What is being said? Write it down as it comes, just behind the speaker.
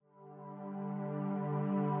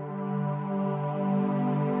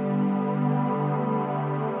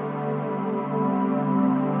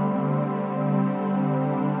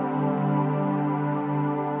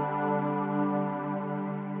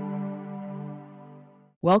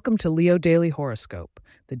Welcome to Leo Daily Horoscope,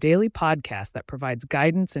 the daily podcast that provides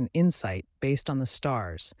guidance and insight based on the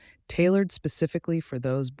stars, tailored specifically for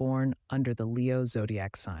those born under the Leo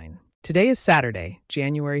zodiac sign. Today is Saturday,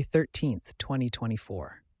 January 13th,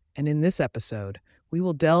 2024, and in this episode, we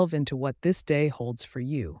will delve into what this day holds for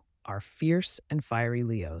you, our fierce and fiery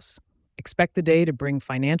Leos. Expect the day to bring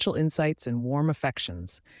financial insights and warm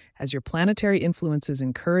affections, as your planetary influences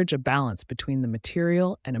encourage a balance between the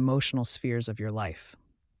material and emotional spheres of your life.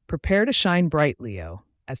 Prepare to shine bright, Leo,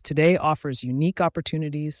 as today offers unique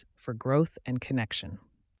opportunities for growth and connection.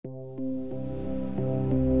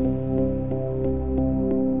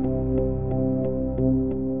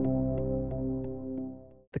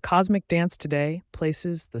 The cosmic dance today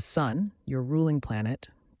places the Sun, your ruling planet,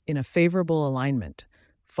 in a favorable alignment,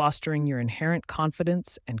 fostering your inherent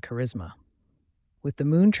confidence and charisma. With the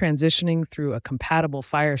moon transitioning through a compatible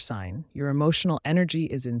fire sign, your emotional energy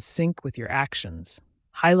is in sync with your actions,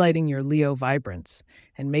 highlighting your Leo vibrance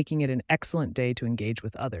and making it an excellent day to engage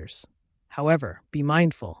with others. However, be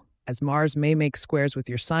mindful, as Mars may make squares with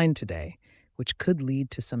your sign today, which could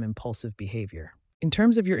lead to some impulsive behavior. In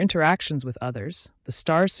terms of your interactions with others, the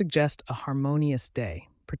stars suggest a harmonious day,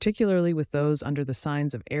 particularly with those under the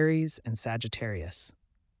signs of Aries and Sagittarius.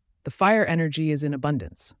 The fire energy is in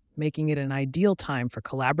abundance, making it an ideal time for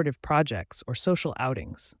collaborative projects or social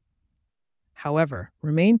outings. However,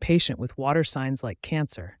 remain patient with water signs like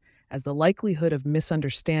Cancer, as the likelihood of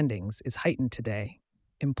misunderstandings is heightened today.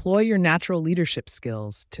 Employ your natural leadership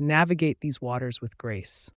skills to navigate these waters with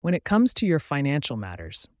grace. When it comes to your financial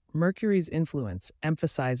matters, Mercury's influence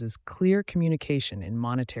emphasizes clear communication in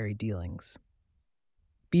monetary dealings.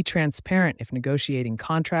 Be transparent if negotiating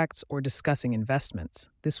contracts or discussing investments.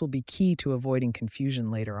 This will be key to avoiding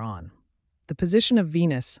confusion later on. The position of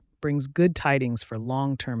Venus brings good tidings for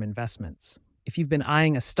long-term investments. If you've been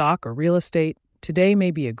eyeing a stock or real estate, today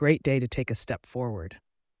may be a great day to take a step forward.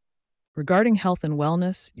 Regarding health and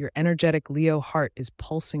wellness, your energetic Leo heart is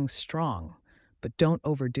pulsing strong, but don't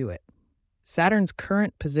overdo it. Saturn's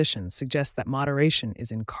current position suggests that moderation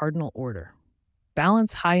is in cardinal order.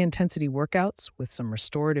 Balance high-intensity workouts with some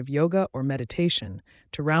restorative yoga or meditation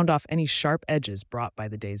to round off any sharp edges brought by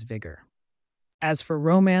the day's vigor. As for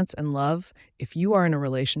romance and love, if you are in a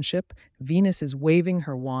relationship, Venus is waving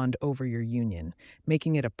her wand over your union,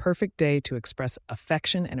 making it a perfect day to express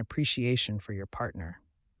affection and appreciation for your partner.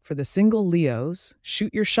 For the single Leos,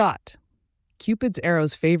 shoot your shot. Cupid's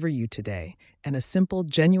arrows favor you today, and a simple,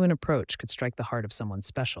 genuine approach could strike the heart of someone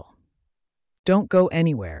special. Don't go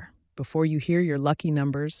anywhere before you hear your lucky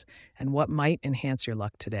numbers and what might enhance your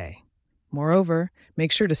luck today. Moreover,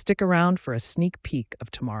 make sure to stick around for a sneak peek of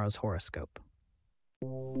tomorrow's horoscope.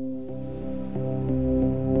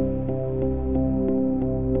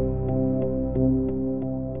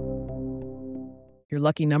 Your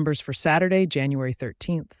lucky numbers for Saturday, January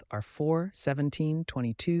 13th are 4, 17,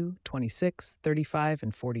 22, 26, 35,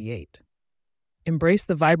 and 48. Embrace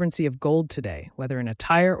the vibrancy of gold today, whether in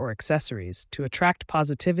attire or accessories, to attract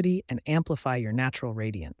positivity and amplify your natural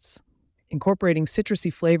radiance. Incorporating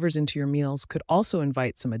citrusy flavors into your meals could also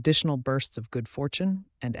invite some additional bursts of good fortune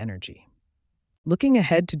and energy. Looking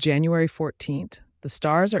ahead to January 14th, the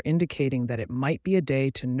stars are indicating that it might be a day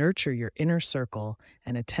to nurture your inner circle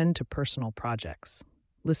and attend to personal projects.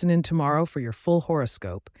 Listen in tomorrow for your full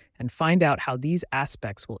horoscope and find out how these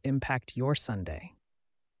aspects will impact your Sunday.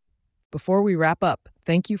 Before we wrap up,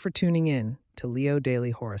 thank you for tuning in to Leo Daily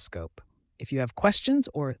Horoscope. If you have questions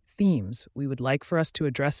or themes we would like for us to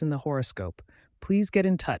address in the horoscope, please get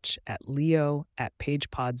in touch at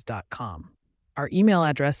leo@pagepods.com. Our email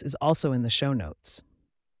address is also in the show notes.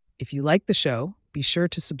 If you like the show, be sure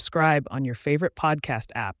to subscribe on your favorite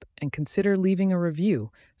podcast app and consider leaving a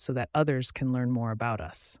review so that others can learn more about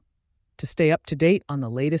us. To stay up to date on the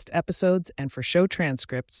latest episodes and for show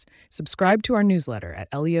transcripts, subscribe to our newsletter at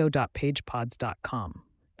leo.pagepods.com.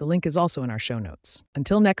 The link is also in our show notes.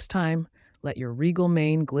 Until next time, let your regal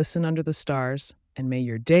mane glisten under the stars, and may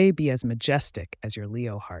your day be as majestic as your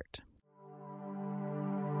Leo heart.